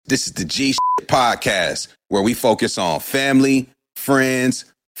This is the G Podcast, where we focus on family, friends,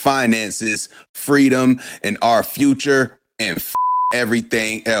 finances, freedom, and our future, and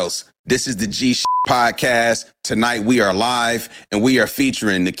everything else. This is the G Podcast. Tonight we are live, and we are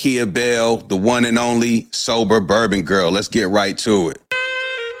featuring Nakia Bell, the one and only sober bourbon girl. Let's get right to it.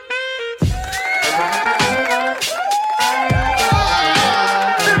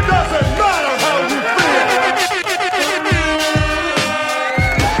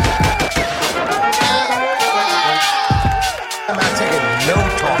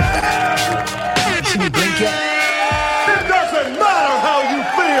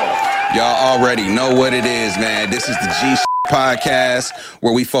 Y'all already know what it is, man. This is the G Podcast,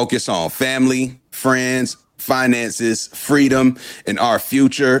 where we focus on family, friends, finances, freedom, and our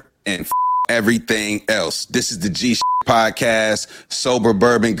future, and everything else. This is the G Podcast. Sober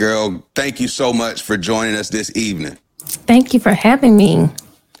bourbon girl, thank you so much for joining us this evening. Thank you for having me.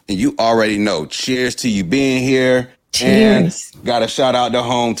 And you already know, cheers to you being here. Cheers. And got a shout out to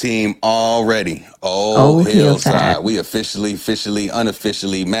home team already. Old Hillside. We officially,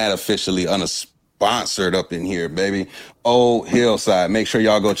 unofficially, mad officially, unsponsored up in here, baby. Old Hillside. Make sure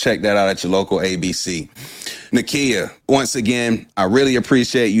y'all go check that out at your local ABC. Nakia, once again, I really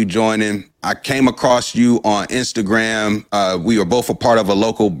appreciate you joining. I came across you on Instagram. We were both a part of a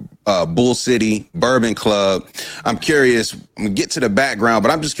local Bull City Bourbon Club. I'm curious, I'm gonna get to the background,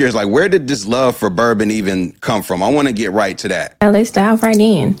 but I'm just curious, like, where did this love for bourbon even come from? I want to get right to that. Let's dive right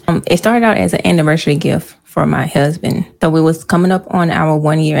in. It started out as an anniversary gift for my husband. So we was coming up on our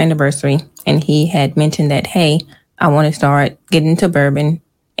 1-year anniversary, and he had mentioned that, hey, I want to start getting into bourbon.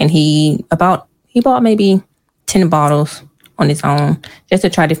 And he bought maybe 10 bottles on his own just to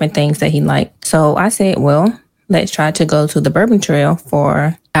try different things that he liked. So I said, well, let's try to go to the Bourbon Trail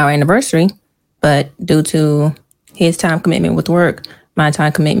for our anniversary. But due to his time commitment with work, my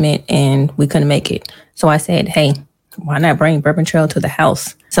time commitment, and we couldn't make it. So I said, hey, why not bring Bourbon Trail to the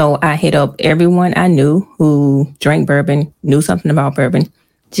house? So I hit up everyone I knew who drank bourbon, knew something about bourbon,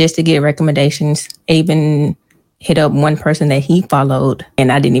 just to get recommendations. Even hit up one person that he followed,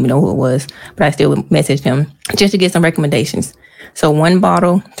 and I didn't even know who it was, but I still messaged him just to get some recommendations. So 1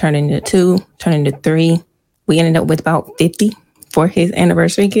 bottle turned into 2, turned into 3. We ended up with about 50 for his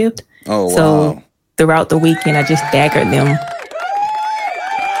anniversary gift. Oh, wow. So throughout the weekend, I just staggered them.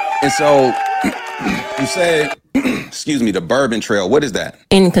 And so you said, excuse me, the Bourbon Trail. What is that?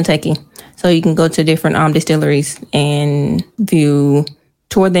 In Kentucky. So you can go to different distilleries and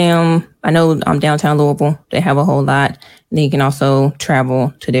tour them. I know downtown Louisville, they have a whole lot. And then you can also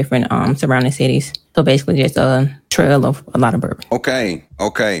travel to different surrounding cities. So basically just a trail of a lot of bourbon. Okay.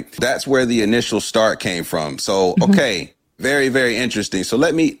 That's where the initial start came from. So, okay. Very, very interesting. So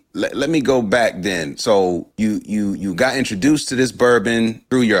let me go back then. So you got introduced to this bourbon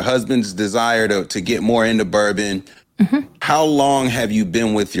through your husband's desire to get more into bourbon. Mm-hmm. How long have you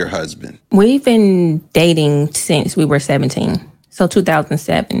been with your husband? We've been dating since we were 17. So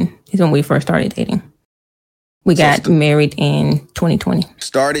 2007 is when we first started dating. We got married in 2020.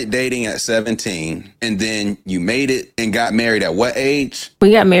 Started dating at 17, and then you made it and got married at what age?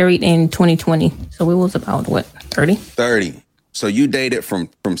 We got married in 2020. So we was about, 30? 30. So you dated from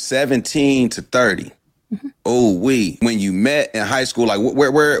 17 to 30. Mm-hmm. Oh, when you met in high school, like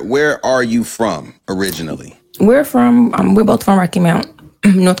where are you from originally? We're both from Rocky Mount,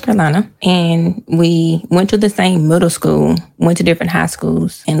 North Carolina, and we went to the same middle school, went to different high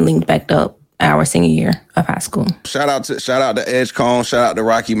schools, and linked back up our senior year of high school. Shout out to Edgecombe, shout out to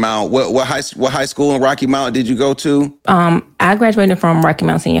Rocky Mount. What high school in Rocky Mount did you go to? I graduated from Rocky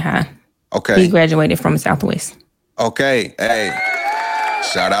Mount Senior High. Okay. He graduated from Southwest. Okay. Hey,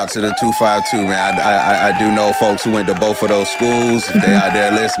 shout out to the 252, man. I do know folks who went to both of those schools. If they out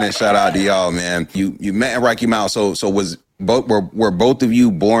there listening, shout out to y'all, man. You met in Rocky Mount, so were both of you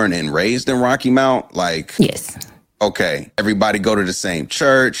born and raised in Rocky Mount? Like, yes. Okay. Everybody go to the same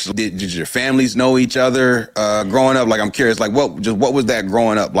church. Did your families know each other growing up? Like, I'm curious, like what was that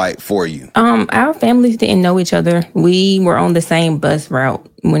growing up like for you? Our families didn't know each other. We were on the same bus route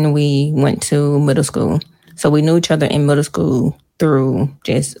when we went to middle school. So we knew each other in middle school through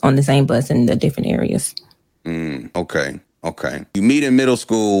just on the same bus in the different areas. Okay. You meet in middle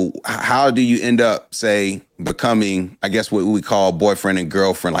school. How do you end up, say, becoming, I guess, what we call boyfriend and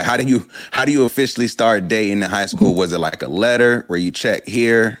girlfriend? Like, how do you officially start dating in high school? Was it like a letter where you check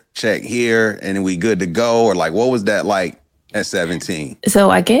here, and then we good to go? Or like, what was that like at 17? So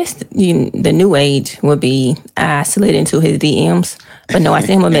I guess the new age would be I slid into his DMs, but no, I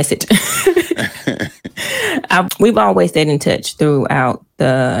sent him a message. We've always stayed in touch throughout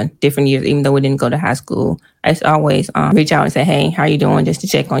the different years, even though we didn't go to high school. I used to always reach out and say, hey, how you doing? Just to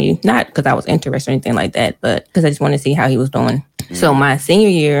check on you. Not because I was interested or anything like that, but because I just wanted to see how he was doing. So my senior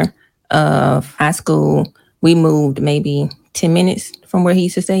year of high school, we moved maybe 10 minutes from where he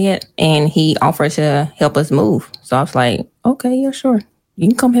used to stay at, and he offered to help us move. So I was like, okay, yeah, sure. You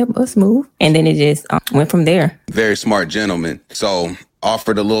can come help us move. And then it just went from there. Very smart gentleman. So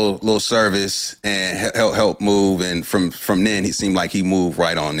offered a little service and help move. And from then, he seemed like he moved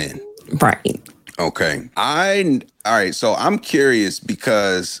right on in. Right. Okay. All right. So I'm curious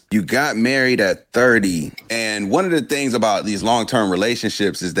because you got married at 30. And one of the things about these long-term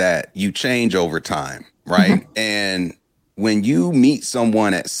relationships is that you change over time, right? Mm-hmm. And when you meet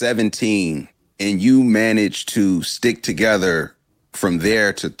someone at 17 and you manage to stick together from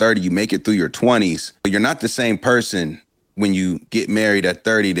there to 30, you make it through your 20s, but you're not the same person when you get married at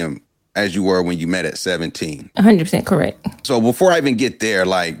 30 as you were when you met at 17. 100% correct. So before I even get there,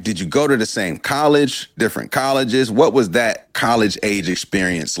 like, did you go to the same college, different colleges? What was that college age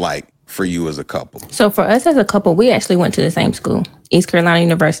experience like for you as a couple? So for us as a couple, we actually went to the same school, East Carolina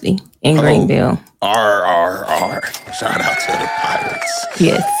University in Greenville. R. Shout out to the Pirates.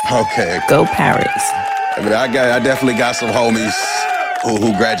 Yes. Okay. Go Pirates. I mean, I definitely got some homies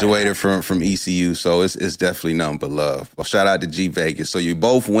who graduated from ECU, so it's definitely nothing but love. Well, shout out to G Vegas. So you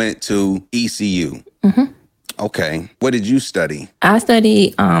both went to ECU. Mm-hmm. Okay. What did you study? I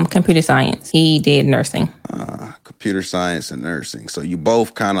studied computer science. He did nursing. Computer science and nursing. So you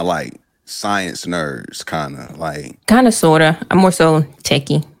both kind of like science nerds, kind of like... Kind of, sort of. I'm more so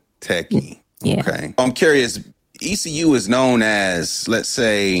techie. Techie. Yeah. Okay. I'm curious. ECU is known as, let's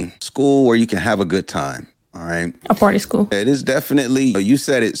say, school where you can have a good time. All right. A party school. It is definitely, you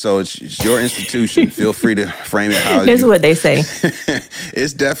said it, so it's your institution. Feel free to frame it how That's what they say.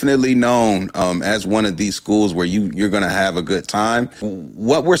 It's definitely known as one of these schools where you're going to have a good time.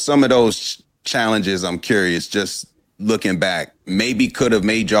 What were some of those challenges? I'm curious, just looking back, maybe could have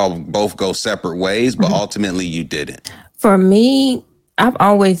made y'all both go separate ways, but ultimately you didn't. For me, I've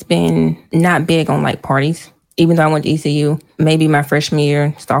always been not big on like parties. Even though I went to ECU, maybe my freshman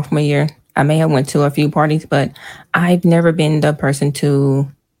year, sophomore year, I may have went to a few parties, but I've never been the person to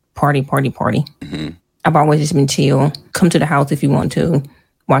party. Mm-hmm. I've always just been chill. Come to the house if you want to,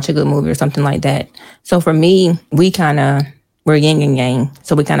 watch a good movie or something like that. So for me, we're yin and yang.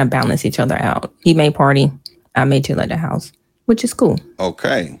 So we kind of balance each other out. He may party, I may chill at the house, which is cool.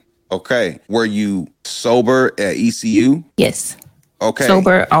 Okay. Were you sober at ECU? Yes. Okay.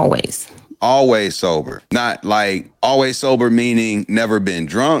 Sober always. Always sober. Not like always sober meaning never been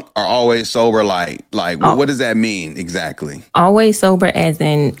drunk, or always sober like what does that mean exactly? Always sober as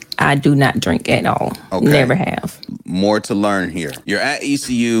in I do not drink at all. Okay. Never have. More to learn here. You're at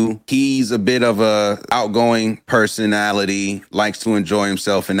ECU. He's a bit of a outgoing personality, likes to enjoy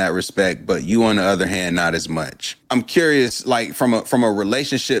himself in that respect, but you on the other hand, not as much. I'm curious, like from a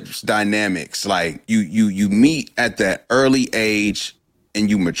relationships dynamics, like you meet at that early age and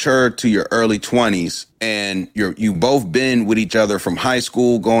you mature to your early 20s, and you both been with each other from high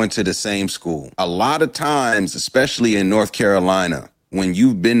school going to the same school. A lot of times, especially in North Carolina, when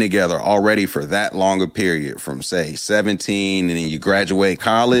you've been together already for that longer period, from say 17 and then you graduate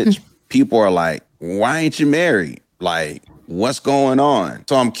college, people are like, why ain't you married? Like, what's going on?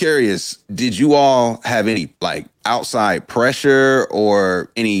 So I'm curious, did you all have any like outside pressure or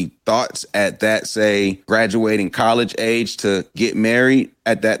any thoughts at that, say, graduating college age to get married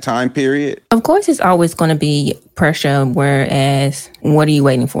at that time period? Of course, it's always going to be pressure. Whereas, what are you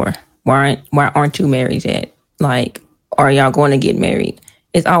waiting for? Why aren't you married yet? Like, are y'all going to get married?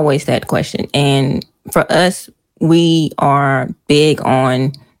 It's always that question. And for us, we are big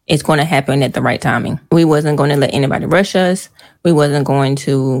on it's going to happen at the right timing. We wasn't going to let anybody rush us. We wasn't going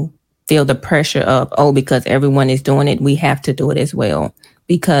to feel the pressure of, because everyone is doing it, we have to do it as well.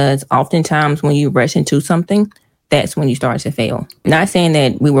 Because oftentimes when you rush into something, that's when you start to fail. Not saying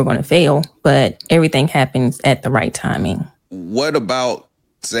that we were going to fail, but everything happens at the right timing. What about,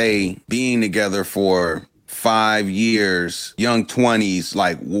 say, being together for 5 years, young 20s,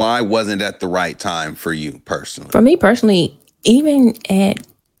 like why wasn't that the right time for you personally? For me personally, even at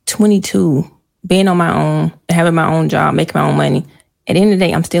 22, being on my own, having my own job, making my own money, at the end of the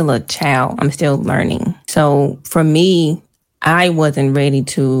day, I'm still a child. I'm still learning. So for me, I wasn't ready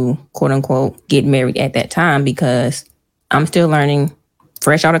to, quote unquote, get married at that time because I'm still learning,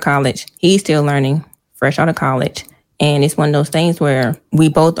 fresh out of college. He's still learning, fresh out of college. And it's one of those things where we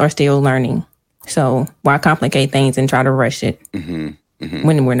both are still learning. So why complicate things and try to rush it? Mm-hmm.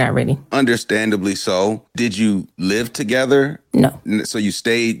 when we're not ready. Understandably so. Did you live together? No. So you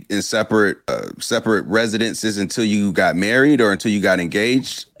stayed in separate residences until you got married or until you got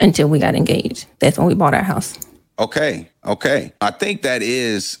engaged? Until we got engaged. That's when we bought our house. Okay. I think that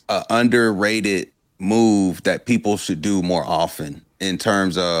is an underrated move that people should do more often in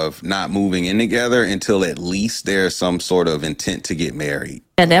terms of not moving in together until at least there's some sort of intent to get married.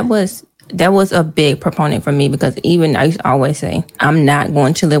 Yeah, that was a big proponent for me, because even I used to always say, I'm not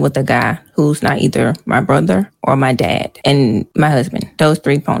going to live with a guy who's not either my brother or my dad and my husband. Those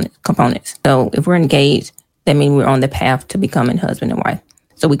three components. So if we're engaged, that means we're on the path to becoming husband and wife.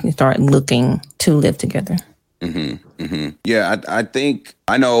 So we can start looking to live together. Yeah, I think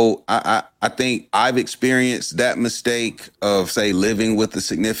I've experienced that mistake of, say, living with a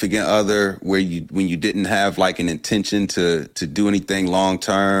significant other when you didn't have like an intention to do anything long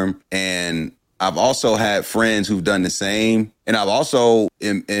term. And I've also had friends who've done the same. And I've also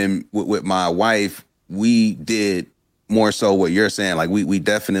with my wife, we did more so what you're saying. Like we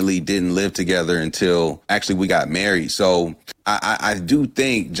definitely didn't live together until actually we got married. So I do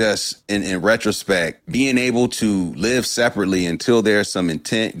think, just in retrospect, being able to live separately until there's some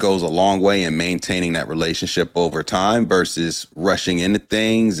intent goes a long way in maintaining that relationship over time versus rushing into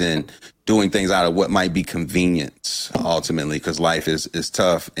things and doing things out of what might be convenience ultimately, because life is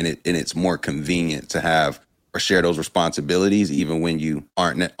tough and it's more convenient to have or share those responsibilities even when you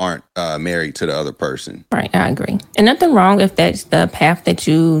aren't married to the other person. Right, I agree. And nothing wrong if that's the path that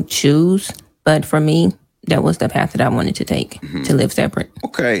you choose, but for me, that was the path that I wanted to take, to live separate.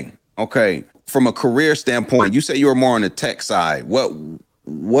 Okay. From a career standpoint, you say you were more on the tech side.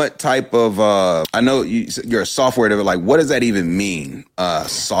 What type of, I know you're a software developer. Like, what does that even mean?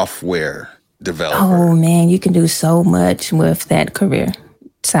 Software developer. Oh man, you can do so much with that career.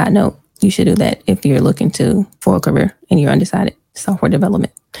 Side note, you should do that if you're looking for a career and you're undecided. Software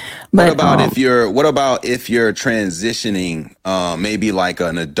development. But what about if you're transitioning, maybe like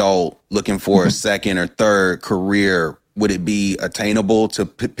an adult looking for a second or third career? Would it be attainable to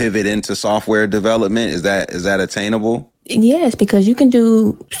pivot into software development? Is that attainable? Yes, because you can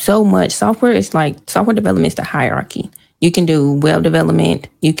do so much. Software development is the hierarchy. You can do web development.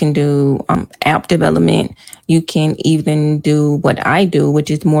 You can do app development. You can even do what I do, which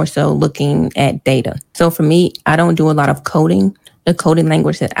is more so looking at data. So for me, I don't do a lot of coding. The coding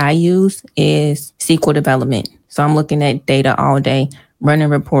language that I use is SQL development. So I'm looking at data all day, running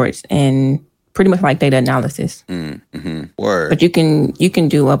reports, and pretty much like data analysis. Word. But you can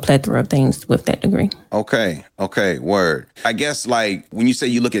do a plethora of things with that degree. Okay. Word. I guess, like, when you say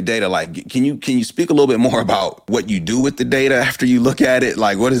you look at data, like, can you speak a little bit more about what you do with the data after you look at it?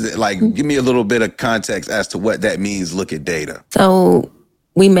 Like, what is it like? Give me a little bit of context as to what that means. Look at data. So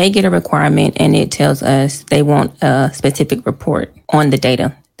we may get a requirement and it tells us they want a specific report on the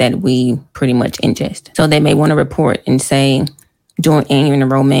data that we pretty much ingest. So they may want a report and say, during annual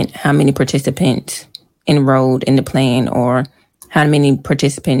enrollment, how many participants enrolled in the plan, or how many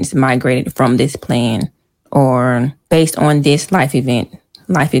participants migrated from this plan, or based on this life event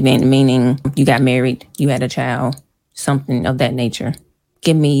meaning you got married, you had a child, something of that nature.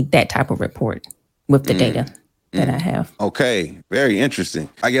 Give me that type of report with the data that I have. Okay, very interesting.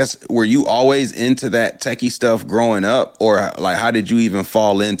 I guess, were you always into that techie stuff growing up, or like how did you even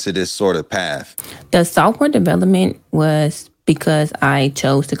fall into this sort of path? The software development was because I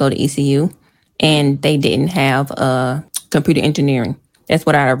chose to go to ECU and they didn't have computer engineering. That's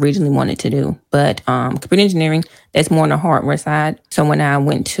what I originally wanted to do. But computer engineering, that's more on the hardware side. So when I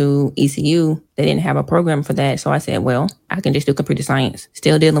went to ECU, they didn't have a program for that. So I said, well, I can just do computer science,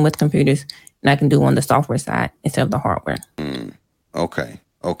 still dealing with computers, and I can do on the software side instead of the hardware. Okay.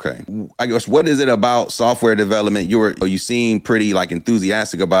 I guess, what is it about software development? You seem pretty like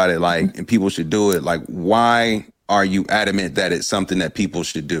enthusiastic about it, like, and people should do it. Like, why are you adamant that it's something that people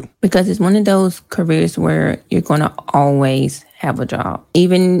should do? Because it's one of those careers where you're going to always have a job.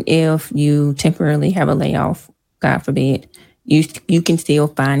 Even if you temporarily have a layoff, God forbid, you can still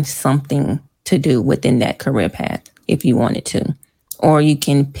find something to do within that career path if you wanted to. Or you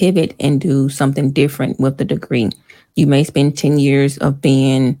can pivot and do something different with the degree. You may spend 10 years of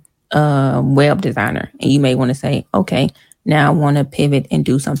being a web designer, and you may want to say, okay, now I want to pivot and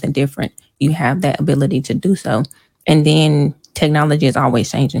do something different. You have that ability to do so. And then technology is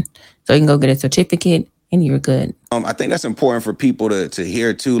always changing. So you can go get a certificate and you're good. I think that's important for people to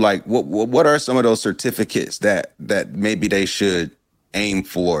hear too. Like, what are some of those certificates that maybe they should aim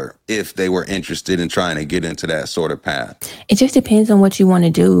for if they were interested in trying to get into that sort of path? It just depends on what you want to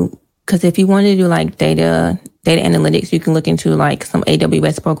do. Because if you want to do like data analytics, you can look into like some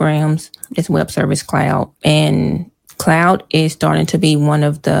AWS programs, it's web service cloud, and Cloud is starting to be one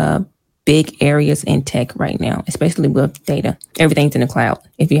of the big areas in tech right now, especially with data. Everything's in the cloud.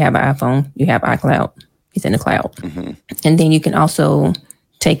 If you have an iPhone, you have iCloud. It's in the cloud. Mm-hmm. And then you can also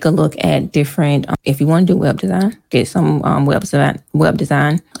take a look at different, if you want to do web design, get some web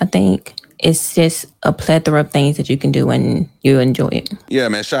design. I think it's just a plethora of things that you can do and you enjoy it. Yeah,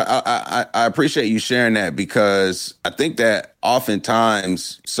 man. I appreciate you sharing that, because I think that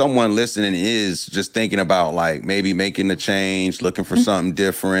oftentimes someone listening is just thinking about like maybe making a change, looking for something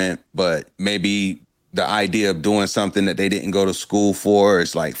different, but maybe the idea of doing something that they didn't go to school for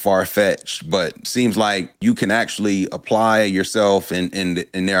is like far-fetched, but seems like you can actually apply yourself and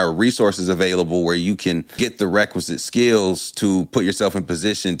there are resources available where you can get the requisite skills to put yourself in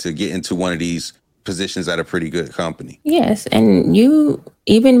position to get into one of these positions at a pretty good company. Yes. And you,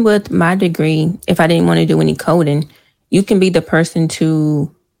 even with my degree, if I didn't want to do any coding, you can be the person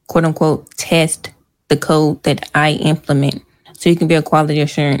to quote unquote test the code that I implement. So you can be a quality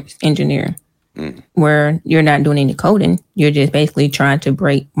assurance engineer. Where you're not doing any coding, you're just basically trying to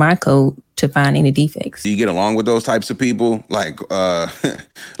break my code to find any defects. Do you get along with those types of people? Like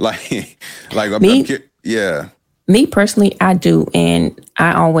Me? Yeah. Me personally, I do. And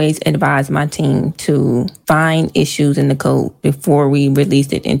I always advise my team to find issues in the code before we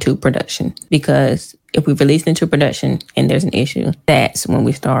release it into production. Because if we release it into production and there's an issue, that's when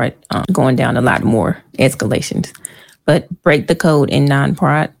we start going down a lot more escalations. But break the code in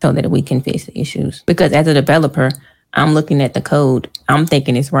non-prod so that we can fix the issues. Because as a developer, I'm looking at the code, I'm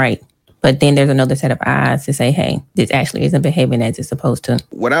thinking it's right. But then there's another set of eyes to say, hey, this actually isn't behaving as it's supposed to.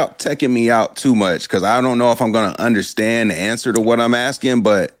 Without taking me out too much, because I don't know if I'm going to understand the answer to what I'm asking.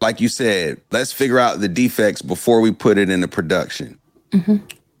 But like you said, let's figure out the defects before we put it into production. Mm-hmm.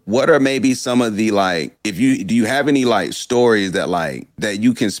 What are maybe some of the, like, do you have any like stories that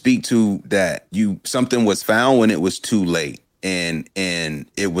you can speak to that something was found when it was too late and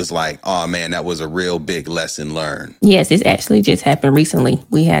it was like, oh man, that was a real big lesson learned? Yes, it's actually just happened recently.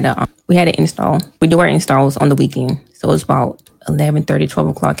 We had an install. We do our installs on the weekend. So it's about 11:30, 12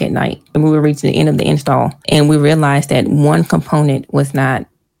 o'clock at night. And we were reaching the end of the install. And we realized that one component was not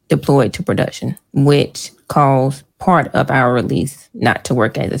deployed to production, which caused part of our release not to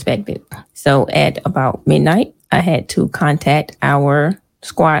work as expected. So at about midnight, I had to contact our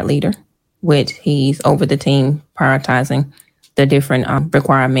squad leader, which he's over the team prioritizing the different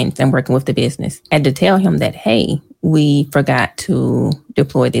requirements and working with the business. I had to tell him that, hey, we forgot to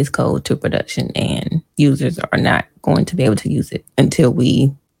deploy this code to production and users are not going to be able to use it until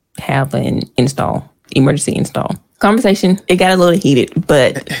we have an emergency install. Conversation, it got a little heated,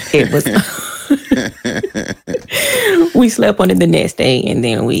 but it was... We slept on it the next day and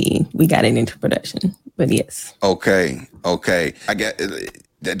then we got it into production. But yes. Okay. I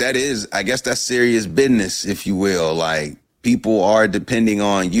guess that's serious business, if you will. Like, people are depending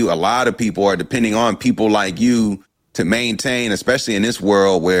on you. A lot of people are depending on people like you to maintain, especially in this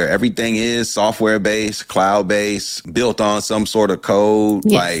world where everything is software-based, cloud-based, built on some sort of code.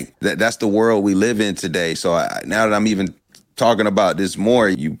 Yes. Like that's the world we live in today. So now that I'm even talking about this more,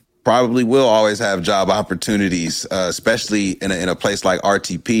 you probably will always have job opportunities, especially in a place like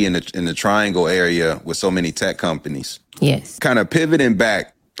RTP in the Triangle area with so many tech companies. Yes. Kind of pivoting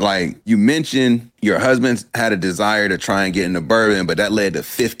back, like you mentioned, your husband had a desire to try and get into bourbon, but that led to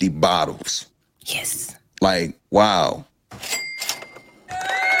 50 bottles. Yes. Like, wow.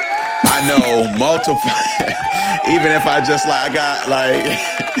 I know multiple, even if I just I got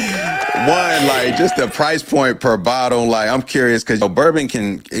one, just the price point per bottle. Like, I'm curious because bourbon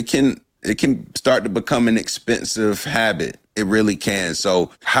can start to become an expensive habit. It really can.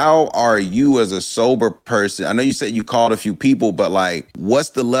 So how are you as a sober person? I know you said you called a few people, but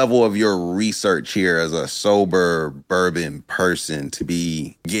what's the level of your research here as a sober bourbon person to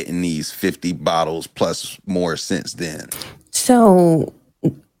be getting these 50 bottles plus more since then? So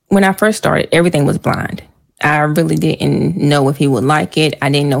when I first started, everything was blind. I really didn't know if he would like it. I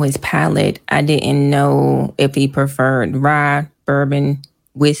didn't know his palate. I didn't know if he preferred rye, bourbon,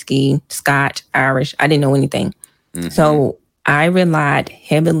 whiskey, scotch, Irish. I didn't know anything. Mm-hmm. So I relied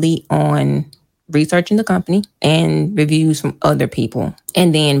heavily on researching the company and reviews from other people.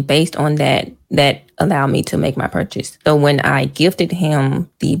 And then based on that allowed me to make my purchase. So when I gifted him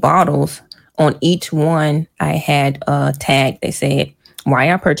the bottles, on each one, I had a tag that said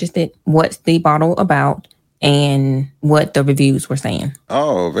why I purchased it, what's the bottle about, and what the reviews were saying.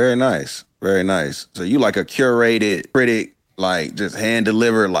 Oh, very nice. Very nice. So you like a curated critic, just hand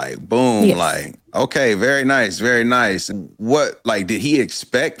delivered, boom, yes. Okay, very nice, very nice. What, did he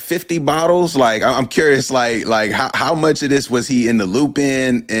expect 50 bottles? I'm curious, how much of this was he in the loop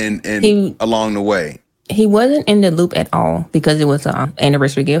in and along the way? He wasn't in the loop at all because it was an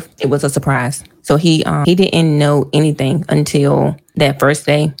anniversary gift. It was a surprise. So he didn't know anything until that first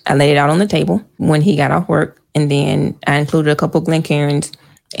day. I laid it out on the table when he got off work, and then I included a couple of Glencairns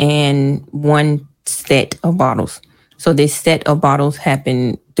and one set of bottles. So this set of bottles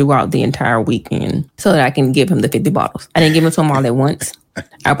happened throughout the entire weekend so that I can give him the 50 bottles. I didn't give him to him all at once.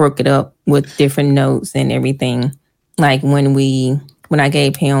 I broke it up with different notes and everything. Like when I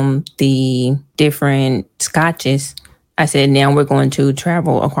gave him the different scotches, I said, now we're going to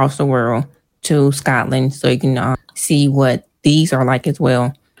travel across the world to Scotland so you can see what these are like as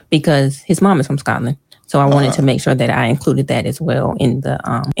well, because his mom is from Scotland. So I wanted to make sure that I included that as well in the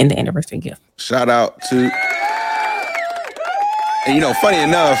anniversary gift. Shout out to, and funny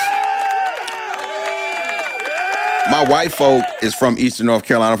enough, my white folk is from Eastern North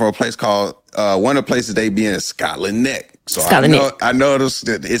Carolina, from a place called, one of the places they be in is Scotland Neck. So I noticed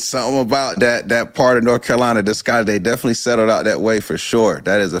that it's something about that part of North Carolina, the Scottish, they definitely settled out that way for sure.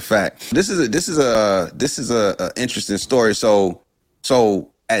 That is a fact. This is a interesting story. So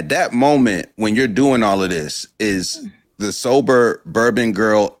at that moment when you're doing all of this, is the sober bourbon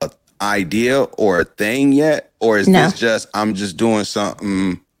girl an idea or a thing yet, or is this just I'm just doing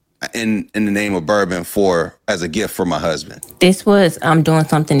something in the name of bourbon as a gift for my husband? This was I'm doing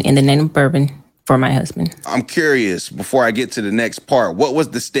something in the name of bourbon for my husband. I'm curious, before I get to the next part, what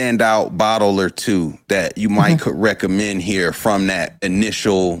was the standout bottle or two that you might could recommend here from that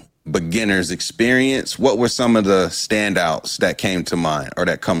initial beginner's experience? What were some of the standouts that came to mind or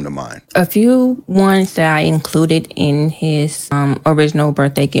that come to mind? A few ones that I included in his original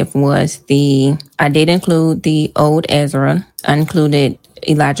birthday gift was I did include the Old Ezra. I included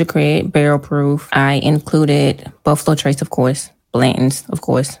Elijah Craig Barrel Proof. I included Buffalo Trace, of course. Blanton's, of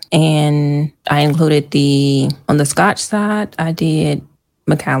course. And I included on the Scotch side, I did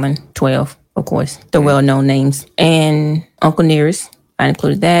Macallan 12, of course, the well-known names. And Uncle Nearest, I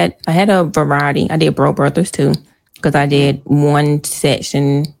included that. I had a variety. I did Bro Brothers too, because I did one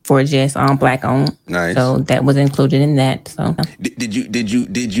section for just Black owned. Nice. So that was included in that. So did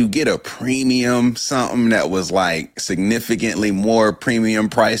you get a premium, something that was like significantly more premium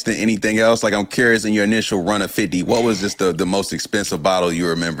priced than anything else? Like, I'm curious, in your initial run of 50, what was just the most expensive bottle you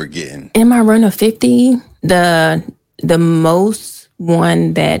remember getting? In my run of 50, the most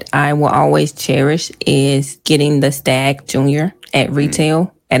one that I will always cherish is getting the Stag Junior at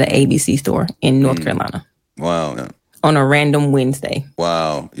retail at an ABC store in North Carolina. Wow. On a random Wednesday.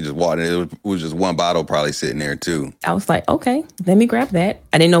 Wow. You just walked in. It was just one bottle probably sitting there too. I was like, okay, let me grab that.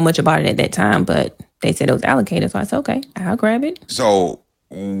 I didn't know much about it at that time, but they said it was allocated. So I said, okay, I'll grab it. So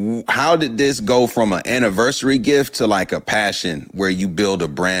how did this go from an anniversary gift to like a passion where you build a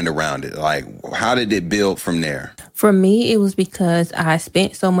brand around it? Like, how did it build from there? For me, it was because I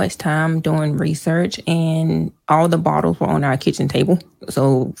spent so much time doing research and all the bottles were on our kitchen table.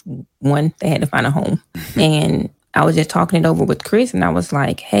 So one, they had to find a home. And I was just talking it over with Chris, and I was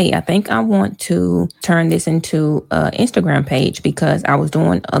like, hey, I think I want to turn this into an Instagram page, because I was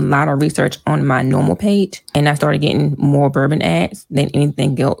doing a lot of research on my normal page, and I started getting more bourbon ads than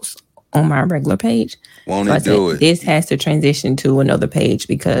anything else on my regular page. This has to transition to another page,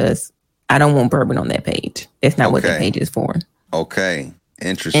 because I don't want bourbon on that page. That's not what that page is for. Okay.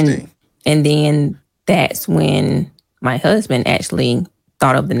 Interesting. And then that's when my husband actually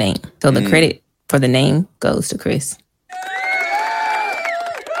thought of the name. So the credit for the name goes to Chris.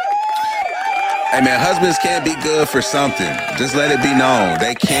 Hey man, husbands can be good for something. Just let it be known.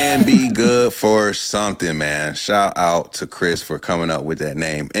 They can be good for something, man. Shout out to Chris for coming up with that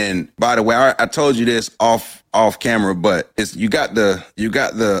name. And by the way, I told you this off camera, but you got the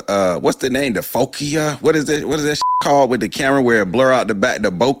what's the name? The Fokia? What is that called with the camera where it blur out the back,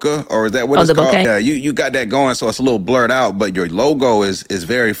 the bokeh, or is that what it's called? Yeah, you got that going, so it's a little blurred out, but your logo is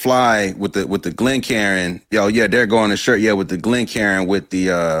very fly with the Glencairn. They're going the shirt, with the Glencairn with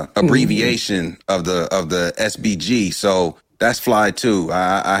the abbreviation of the SBG. So that's fly too.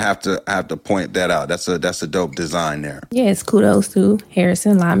 I have to point that out. That's a dope design there. Yes, kudos to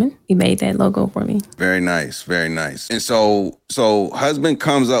Harrison Lyman. He made that logo for me. Very nice, very nice. And so husband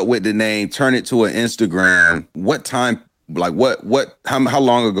comes up with the name, turn it to an Instagram. What time? Like how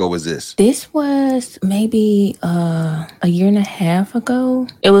long ago was this? This was maybe a year and a half ago.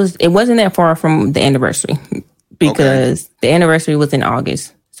 It wasn't that far from the anniversary, because the anniversary was in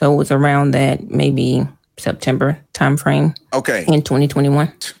August. So it was around that maybe September timeframe. Okay. In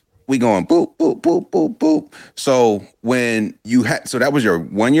 2021. We going boop, boop, boop, boop, boop. So when so that was your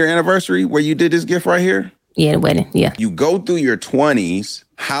 1 year anniversary where you did this gift right here? Yeah, the wedding. Yeah. You go through your 20s.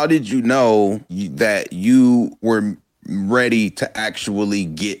 How did you know that you were ready to actually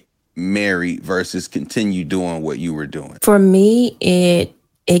get married versus continue doing what you were doing? For me,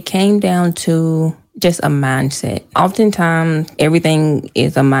 it came down to just a mindset. Oftentimes, everything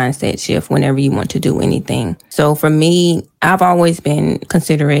is a mindset shift whenever you want to do anything. So for me, I've always been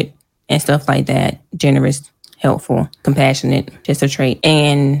considerate and stuff like that, generous, helpful, compassionate, just a trait.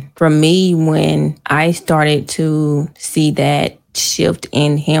 And for me, when I started to see that shift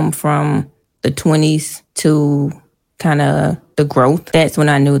in him from the 20s to kind of the growth, that's when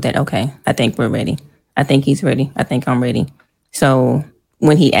I knew that, okay, I think we're ready. I think he's ready. I think I'm ready. So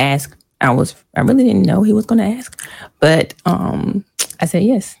when he asked, I really didn't know he was going to ask, but I said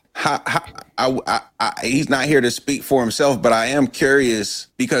yes. He's not here to speak for himself, but I am curious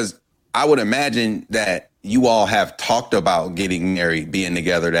because I would imagine that you all have talked about getting married, being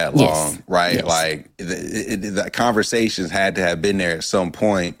together that long, yes. Right? Yes. Like the conversations had to have been there at some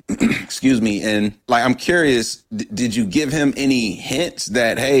point. Excuse me. And like, I'm curious, did you give him any hints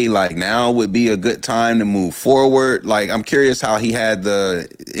that, hey, like now would be a good time to move forward? Like, I'm curious how he had the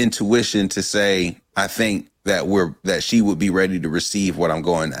intuition to say, I think that she would be ready to receive what I'm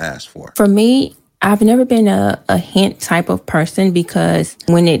going to ask for. For me, I've never been a hint type of person because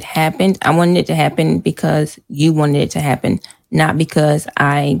when it happened, I wanted it to happen because you wanted it to happen, not because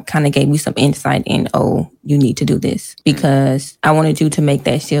I kind of gave you some insight in, oh, you need to do this. Because I wanted you to make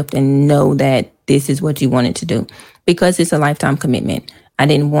that shift and know that this is what you wanted to do. Because it's a lifetime commitment. I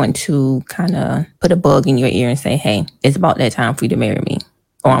didn't want to kind of put a bug in your ear and say, hey, it's about that time for you to marry me,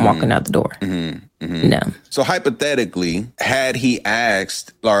 or I'm walking out the door. No. So hypothetically, had he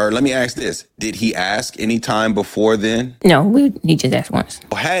asked, or let me ask this, did he ask any time before then? No, he just asked once.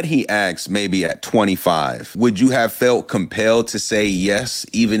 Had he asked maybe at 25, would you have felt compelled to say yes,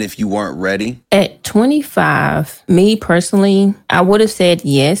 even if you weren't ready? At 25, me personally, I would have said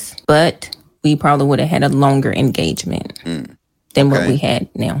yes, but we probably would have had a longer engagement. Than what we had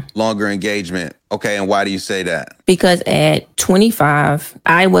now. Longer engagement. Okay, and why do you say that? Because at 25,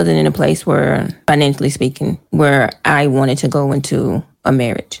 I wasn't in a place where, financially speaking, where I wanted to go into a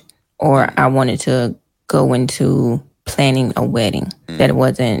marriage or I wanted to go into planning a wedding. That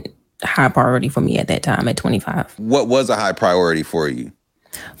wasn't a high priority for me at that time at 25. What was a high priority for you?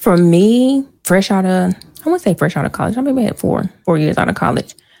 For me, fresh out of college. I maybe had four years out of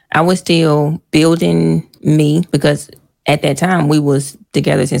college. I was still building me because at that time, we was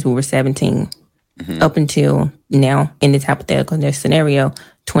together since we were 17 up until now in this hypothetical scenario,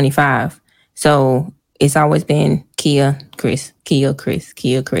 25. So it's always been Kia, Chris, Kia, Chris,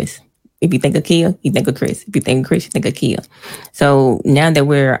 Kia, Chris. If you think of Kia, you think of Chris. If you think of Chris, you think of Kia. So now that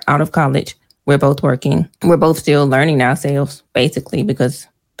we're out of college, we're both working. We're both still learning ourselves, basically, because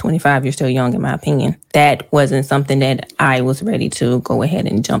 25, you're still young, in my opinion. That wasn't something that I was ready to go ahead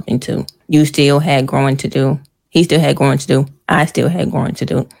and jump into. You still had growing to do. He still had growing to do. I still had growing to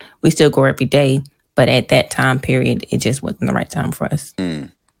do. We still grow every day, but at that time period, it just wasn't the right time for us.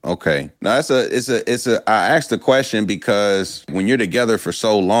 Okay. Now I asked the question because when you're together for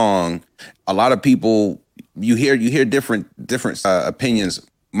so long, a lot of people you hear different opinions.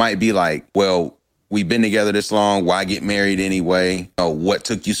 Might be like, well, we've been together this long. Why get married anyway? What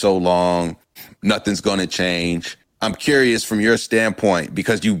took you so long? Nothing's gonna change. I'm curious from your standpoint,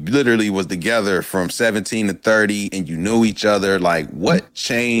 because you literally was together from 17 to 30 and you knew each other. Like, what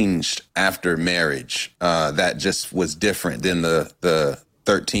changed after marriage that just was different than the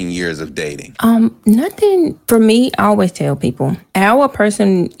 13 years of dating? Nothing. For me, I always tell people how a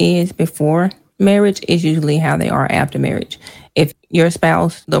person is before marriage is usually how they are after marriage. If your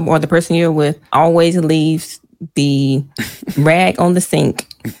spouse or the person you're with always leaves the rag on the sink,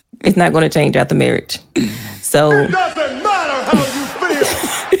 it's not going to change after marriage. So it doesn't matter how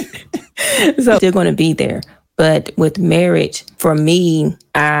you feel. So they're going to be there. But with marriage, for me,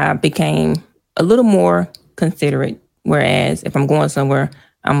 I became a little more considerate. Whereas if I'm going somewhere,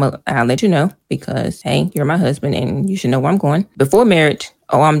 I'll let you know because, hey, you're my husband and you should know where I'm going. Before marriage,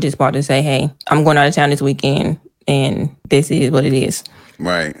 I'm just about to say, hey, I'm going out of town this weekend and this is what it is.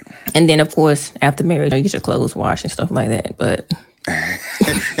 Right. And then, of course, after marriage, you get your clothes washed and stuff like that. But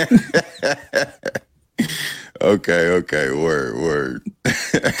Okay. Word.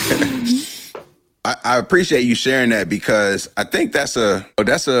 I appreciate you sharing that because I think that's a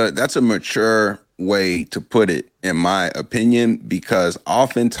mature way to put it, in my opinion, because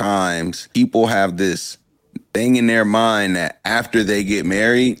oftentimes people have this thing in their mind that after they get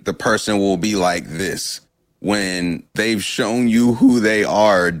married, the person will be like this when they've shown you who they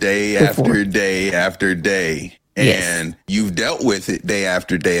are day after day after day. And you've dealt with it day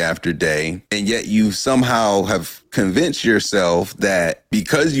after day after day. And yet you somehow have convinced yourself that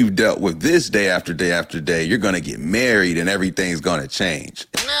because you've dealt with this day after day after day, you're going to get married and everything's going to change.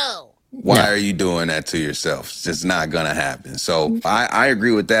 No. Why are you doing that to yourself? It's just not gonna happen. So I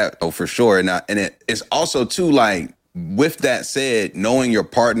agree with that, for sure. And it's also too, like, with that said, knowing your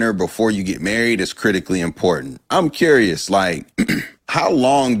partner before you get married is critically important. I'm curious, like, how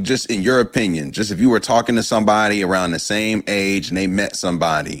long, just in your opinion, just if you were talking to somebody around the same age and they met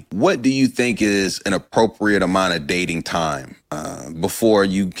somebody, what do you think is an appropriate amount of dating time before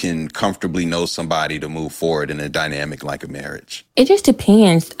you can comfortably know somebody to move forward in a dynamic like a marriage? It just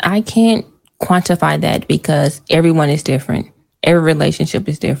depends. I can't quantify that because everyone is different. Every relationship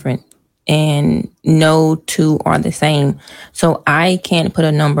is different. And no two are the same. So I can't put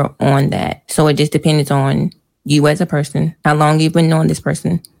a number on that. So it just depends on you as a person, how long you've been knowing this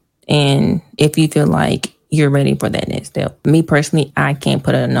person, and if you feel like you're ready for that next step. Me personally, I can't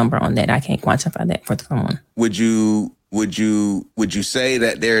put a number on that. I can't quantify that for someone. Would you say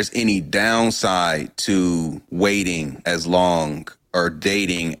that there's any downside to waiting as long or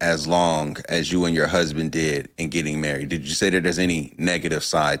dating as long as you and your husband did and getting married? Did you say that there's any negative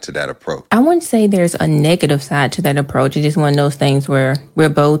side to that approach? I wouldn't say there's a negative side to that approach. It's just one of those things where we're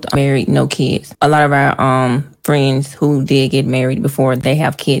both married, no kids. A lot of our friends who did get married before, they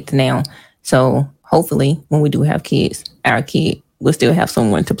have kids now. So hopefully when we do have kids, our kid will still have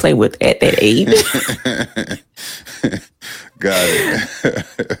someone to play with at that age. Got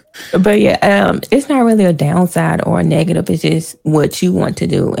it. But yeah, it's not really a downside or a negative. It's just what you want to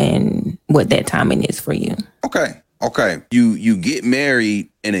do and what that timing is for you. Okay. You get married,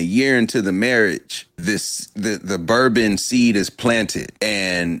 and a year into the marriage, the bourbon seed is planted,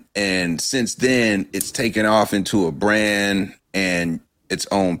 and since then it's taken off into a brand and its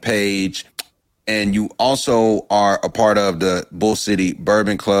own page. And you also are a part of the Bull City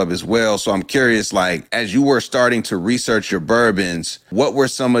Bourbon Club as well. So I'm curious, like, as you were starting to research your bourbons, what were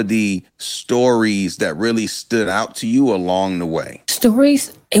some of the stories that really stood out to you along the way?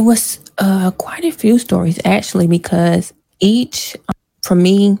 Stories, it was quite a few stories, actually, because for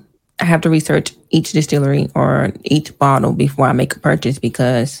me, I have to research each distillery or each bottle before I make a purchase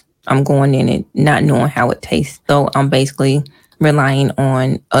because I'm going in it not knowing how it tastes. So I'm basically relying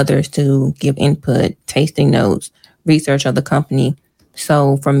on others to give input, tasting notes, research of the company.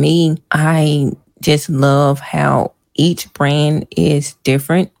 So for me, I just love how each brand is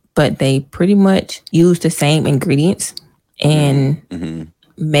different, but they pretty much use the same ingredients and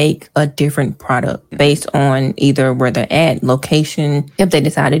make a different product based on either where they're at, location, if they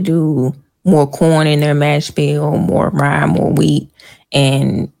decide to do more corn in their mash bill, more rye, more wheat.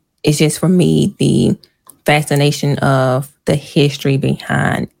 And it's just, for me, the fascination of the history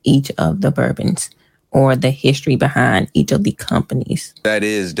behind each of the bourbons or the history behind each of the companies. That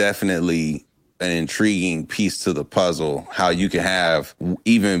is definitely an intriguing piece to the puzzle, how you can have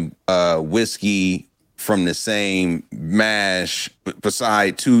even whiskey from the same mash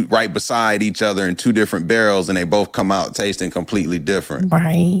right beside each other in two different barrels, and they both come out tasting completely different.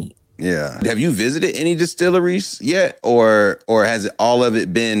 Right. Yeah. Have you visited any distilleries yet, or has all of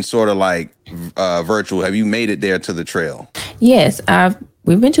it been sort of like virtual? Have you made it there to the trail? Yes,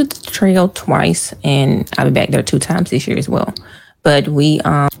 we've been to the trail twice, and I'll be back there 2 times this year as well. But we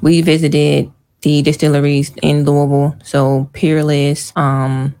visited the distilleries in Louisville, so Peerless,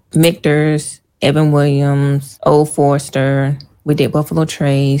 Michter's, Evan Williams, Old Forester. We did Buffalo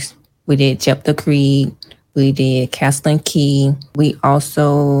Trace. We did Jeptha Creek. We did Castle and Key. We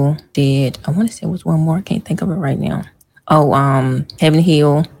also did, I want to say it was one more. I can't think of it right now. Heaven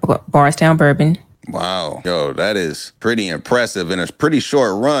Hill, Bardstown Bourbon. Wow. Yo, that is pretty impressive and a pretty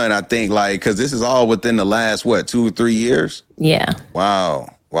short run, I think, like, because this is all within the last, 2 or 3 years? Yeah. Wow.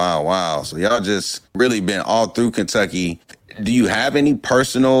 So y'all just really been all through Kentucky. Do you have any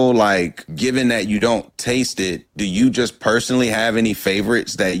personal, like, given that you don't taste it, do you just personally have any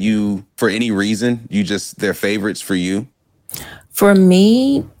favorites that you, for any reason, they're favorites for you? For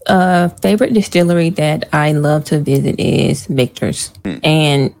me, favorite distillery that I love to visit is Michter's.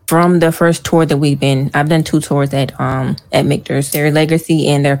 And from the first tour that I've done 2 tours at Michter's, their legacy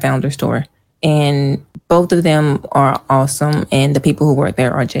and their founder store. And both of them are awesome, and the people who work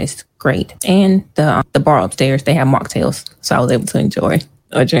there are just great. And the bar upstairs, they have mocktails, so I was able to enjoy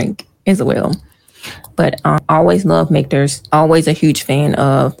a drink as well. But always love Michter's. Always a huge fan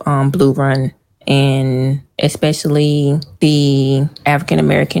of Blue Run, and especially the African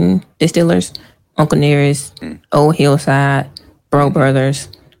American distillers, Uncle Nearest, Old Hillside, Bro Brothers.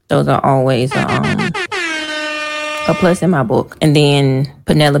 Those are always a plus in my book. And then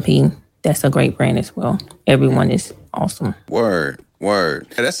Penelope. That's a great brand as well. Everyone is awesome. Word.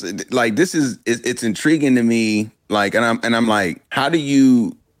 That's like, it's intriguing to me. Like, and I'm like, how do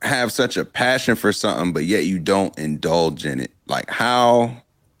you have such a passion for something, but yet you don't indulge in it? Like, how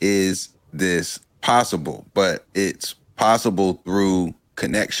is this possible? But it's possible through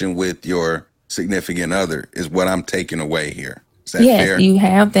connection with your significant other is what I'm taking away here. Is that yes, fair? you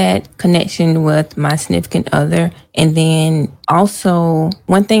have that connection with my significant other. And then also,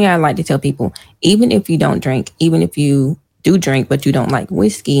 one thing I like to tell people, even if you don't drink, even if you do drink, but you don't like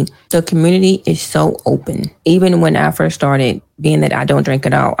whiskey, the community is so open. Even when I first started, being that I don't drink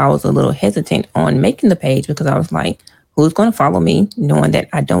at all, I was a little hesitant on making the page because I was like, who's going to follow me knowing that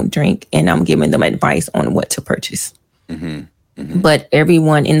I don't drink and I'm giving them advice on what to purchase? Mm-hmm. Mm-hmm. But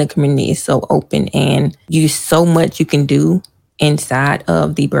everyone in the community is so open, and so much you can do inside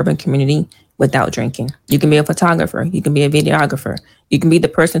of the bourbon community without drinking. You can be a photographer. You can be a videographer. You can be the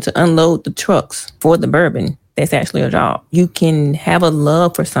person to unload the trucks for the bourbon. That's actually a job. You can have a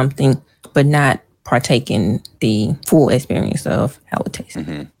love for something, but not partake in the full experience of how it tastes.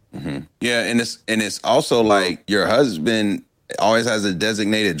 Mm-hmm. Mm-hmm. Yeah, and it's also like your husband always has a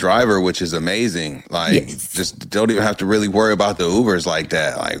designated driver, which is amazing. Like, yes. Just don't even have to really worry about the Ubers like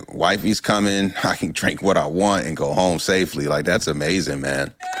that. Like, wifey's coming, I can drink what I want and go home safely. Like, that's amazing,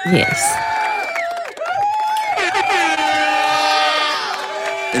 man. Yes.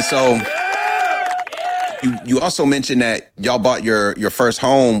 And so you also mentioned that y'all bought your first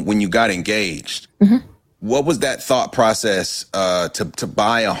home when you got engaged. Mm-hmm. What was that thought process to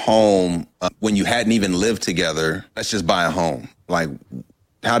buy a home when you hadn't even lived together? Let's just buy a home. Like,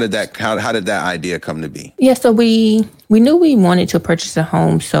 how did that idea come to be? Yeah, so we knew we wanted to purchase a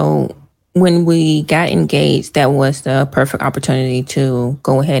home. So when we got engaged, that was the perfect opportunity to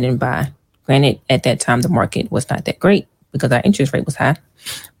go ahead and buy. Granted, at that time, the market was not that great because our interest rate was high.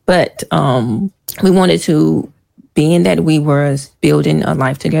 But we wanted to, being that we were building a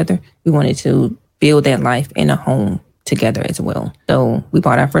life together, we wanted to build that life in a home together as well. So we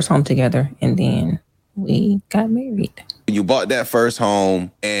bought our first home together, and then we got married. You bought that first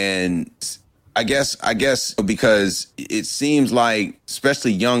home, and I guess because it seems like,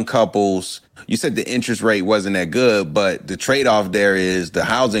 especially young couples, you said the interest rate wasn't that good, but the trade-off there is the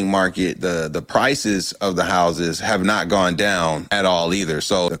housing market, the prices of the houses have not gone down at all either.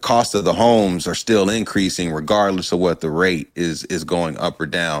 So the cost of the homes are still increasing regardless of what the rate is going up or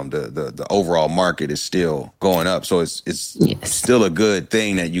down. The overall market is still going up. So it's yes. Still a good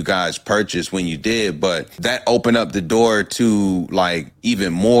thing that you guys purchased when you did, but that opened up the door to like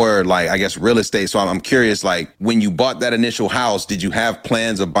even more, like, I guess, real estate. So I'm curious, like, when you bought that initial house, did you have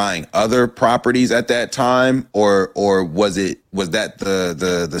plans of buying other properties at that time, or was that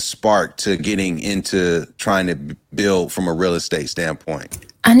the spark to getting into trying to build from a real estate standpoint?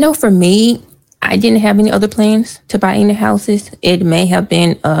 I know for me, I didn't have any other plans to buy any houses. It may have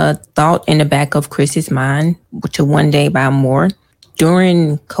been a thought in the back of Chris's mind to one day buy more.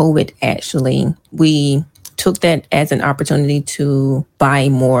 During COVID, actually, we took that as an opportunity to buy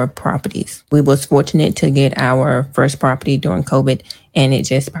more properties. We was fortunate to get our first property during COVID, and it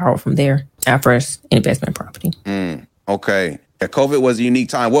just spiraled from there. Our first investment property. Okay. Yeah, COVID was a unique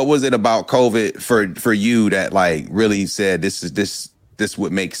time. What was it about COVID for you that like really said this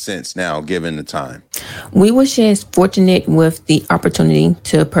would make sense now given the time? We were just fortunate with the opportunity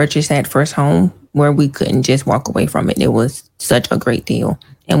to purchase that first home where we couldn't just walk away from it. It was such a great deal.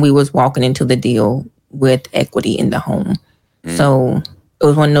 And we was walking into the deal with equity in the home. So it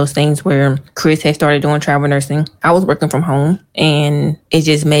was one of those things where Chris had started doing travel nursing. I was working from home, and it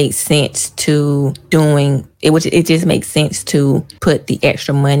just made sense to it just makes sense to put the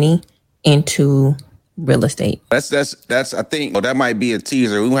extra money into real estate. That's I think that might be a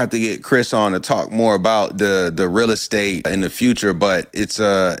teaser. We will have to get Chris on to talk more about the real estate in the future, but it's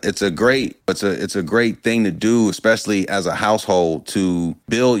a great thing to do, especially as a household, to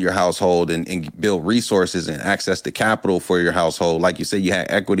build your household and build resources and access to capital for your household. Like you said, you had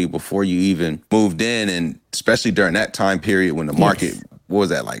equity before you even moved in, and especially during that time period when the market, what was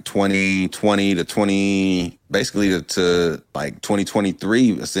that, like 2020 to 20, basically to like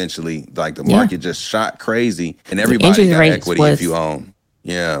 2023, essentially, like the market just shot crazy and everybody got equity if you own.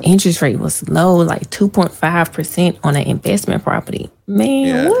 Yeah. Interest rate was low, like 2.5% on an investment property.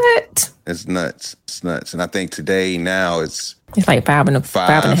 Man, what? It's nuts. It's nuts. And I think today now it's like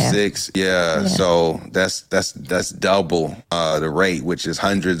 5.5. 6. Yeah. So that's double the rate, which is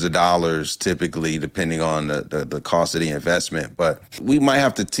hundreds of dollars typically, depending on the cost of the investment. But we might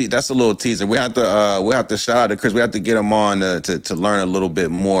have to that's a little teaser. We have to shout out to Chris. We have to get him on to learn a little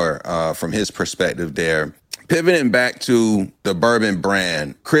bit more from his perspective there. Pivoting back to the Bourbon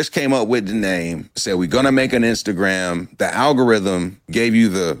brand, Chris came up with the name, said we're going to make an Instagram. The algorithm gave you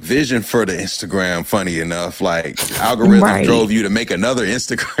the vision for the Instagram, funny enough. Like, the algorithm drove you to make another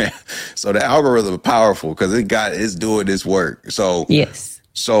Instagram. So the algorithm is powerful because it's doing this work. So yes.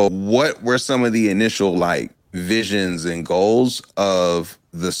 So what were some of the initial like visions and goals of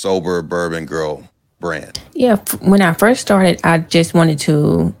the Sober Bourbon Girl brand? Yeah, when I first started, I just wanted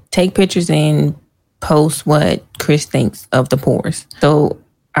to take pictures and post what Chris thinks of the pours. So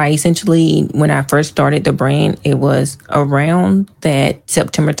I essentially, when I first started the brand, it was around that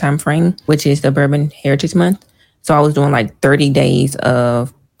September timeframe, which is the Bourbon Heritage Month. So I was doing like 30 days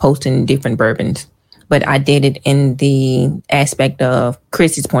of posting different bourbons, but I did it in the aspect of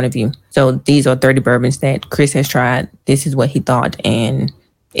Chris's point of view. So these are 30 bourbons that Chris has tried. This is what he thought, and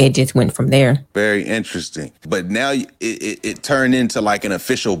it just went from there. Very interesting. But now it turned into like an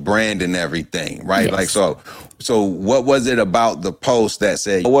official brand and everything, right? Yes. Like, so what was it about the post that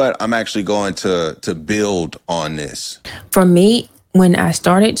said, you know what, I'm actually going to build on this? For me, when I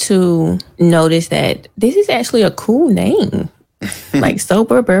started to notice that this is actually a cool name, like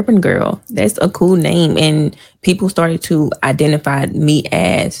Sober Bourbon Girl, that's a cool name. And people started to identify me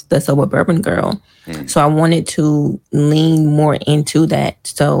as the Sober Bourbon Girl. So I wanted to lean more into that.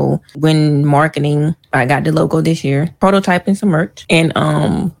 So when marketing, I got the logo this year, prototyping some merch. And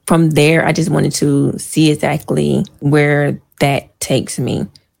from there, I just wanted to see exactly where that takes me.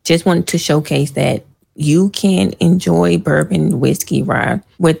 Just wanted to showcase that you can enjoy bourbon, whiskey, rye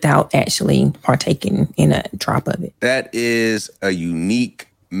without actually partaking in a drop of it. That is a unique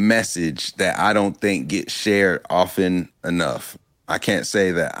message that I don't think gets shared often enough. I can't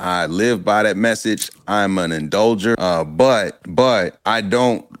say that I live by that message. I'm an indulger, but I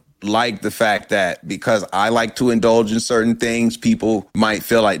don't like the fact that because I like to indulge in certain things, people might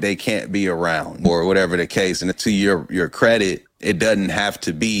feel like they can't be around or whatever the case. And to your credit, it doesn't have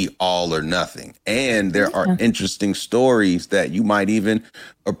to be all or nothing. And there are interesting stories that you might even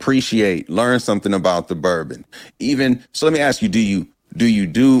appreciate, learn something about the bourbon. So let me ask you, do you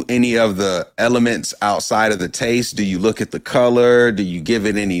do any of the elements outside of the taste? Do you look at the color? Do you give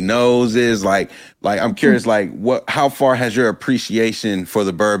it any noses? Like I'm curious, how far has your appreciation for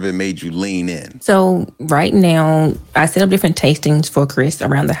the bourbon made you lean in? So right now I set up different tastings for Chris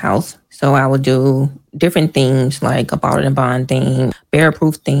around the house. So I would do different themes like a bottled and bond theme, barrel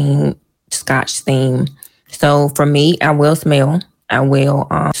proof theme, Scotch theme. So for me, I will smell. I will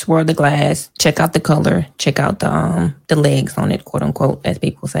swirl the glass, check out the color, check out the legs on it, quote unquote, as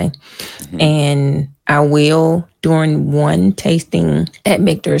people say. Mm-hmm. And I will, during one tasting at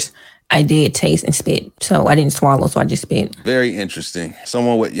Michter's, I did taste and spit. So I didn't swallow, so I just spit. Very interesting.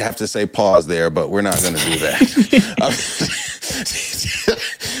 Someone would, you have to say pause there, but we're not going to do that.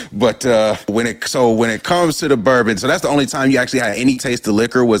 But when it comes to the bourbon, so that's the only time you actually had any taste of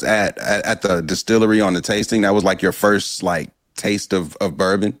liquor was at the distillery on the tasting. That was like your first taste of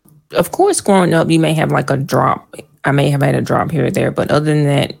bourbon. Of course, growing up, you may have like a drop. I may have had a drop here or there, but other than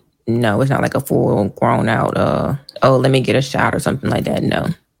that, no, it's not like a full grown out, let me get a shot or something like that. No.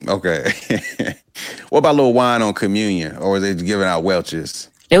 Okay. What about a little wine on communion, or were they giving out Welch's?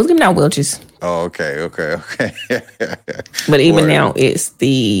 They was giving out Welch's. Oh, okay. But even now, it's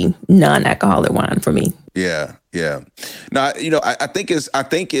the non-alcoholic wine for me. Yeah. Now, I think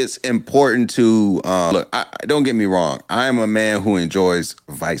it's important to look. Don't get me wrong. I am a man who enjoys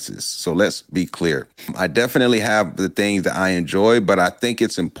vices, so let's be clear. I definitely have the things that I enjoy, but I think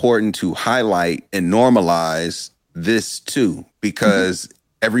it's important to highlight and normalize this too, because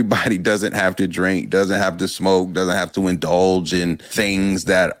everybody doesn't have to drink, doesn't have to smoke, doesn't have to indulge in things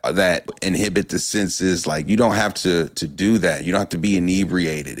that inhibit the senses. Like, you don't have to do that. You don't have to be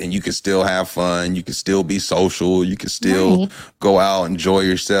inebriated, and you can still have fun. You can still be social. You can still go out, enjoy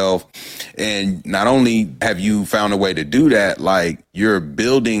yourself. And not only have you found a way to do that, like, you're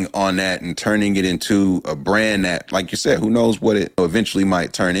building on that and turning it into a brand that, like you said, who knows what it eventually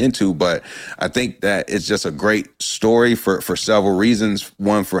might turn into. But I think that it's just a great story for several reasons.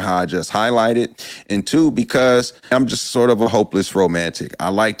 One, for how I just highlighted, and two, because I'm just sort of a hopeless romantic. I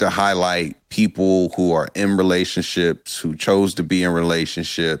like to highlight people who are in relationships, who chose to be in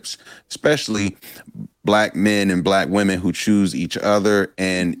relationships, especially Black men and Black women who choose each other,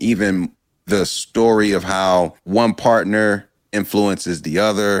 and even the story of how one partner influences the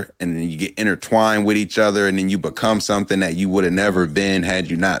other, and then you get intertwined with each other, and then you become something that you would have never been had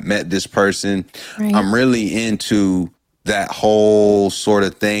you not met this person. Right. I'm really into that whole sort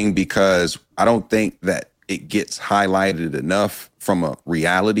of thing because I don't think that it gets highlighted enough from a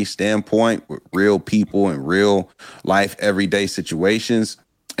reality standpoint with real people and real life everyday situations.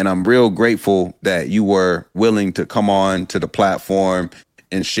 And I'm real grateful that you were willing to come on to the platform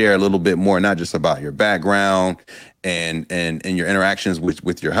and share a little bit more, not just about your background and your interactions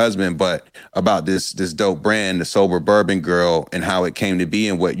with your husband, but about this dope brand, the Sober Bourbon Girl, and how it came to be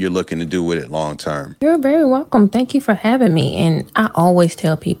and what you're looking to do with it long term. You're very welcome. Thank you for having me. And I always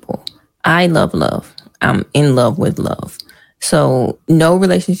tell people, I love love. I'm in love with love. So no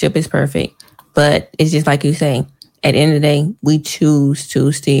relationship is perfect, but it's just like you say, at the end of the day, we choose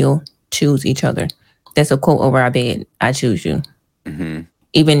to still choose each other. That's a quote over our bed. I choose you. Mm-hmm.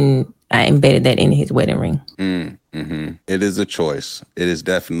 Even I embedded that in his wedding ring. Mm-hmm. It is a choice. It is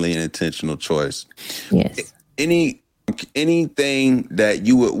definitely an intentional choice. Yes. Anything that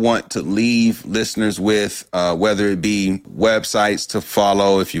you would want to leave listeners with, whether it be websites to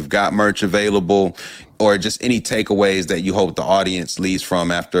follow, if you've got merch available, or just any takeaways that you hope the audience leaves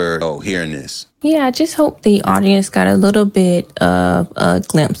from after hearing this? Yeah, I just hope the audience got a little bit of a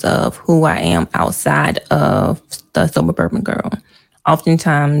glimpse of who I am outside of the Sober Bourbon Girl.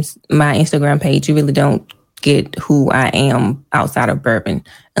 Oftentimes, my Instagram page, you really don't get who I am outside of bourbon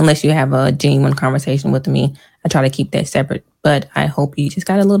unless you have a genuine conversation with me. I try to keep that separate, but I hope you just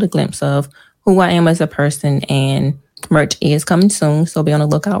got a little glimpse of who I am as a person, and merch is coming soon, so be on the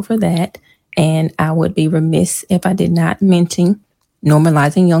lookout for that. And I would be remiss if I did not mention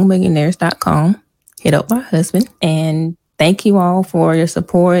normalizingyoungmillionaires.com. Hit up my husband, and thank you all for your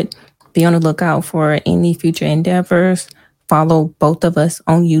support. Be on the lookout for any future endeavors. Follow both of us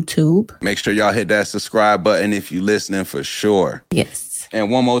on YouTube. Make sure y'all hit that subscribe button if you're listening for sure. Yes. And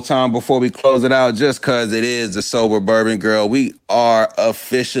one more time before we close it out, just because it is the Sober Bourbon Girl, we are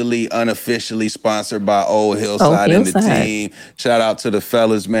unofficially sponsored by Old Hillside and the team. Shout out to the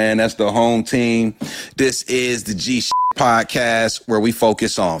fellas, man. That's the home team. This is the G Podcast, where we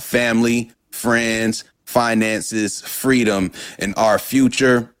focus on family, friends, finances, freedom, and our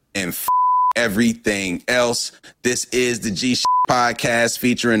future, and everything else. This is the G Podcast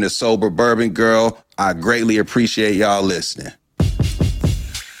featuring the Sober Bourbon Girl. I greatly appreciate y'all listening.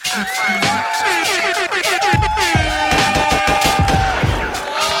 It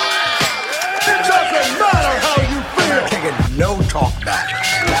doesn't matter how you feel. Taking no talk back.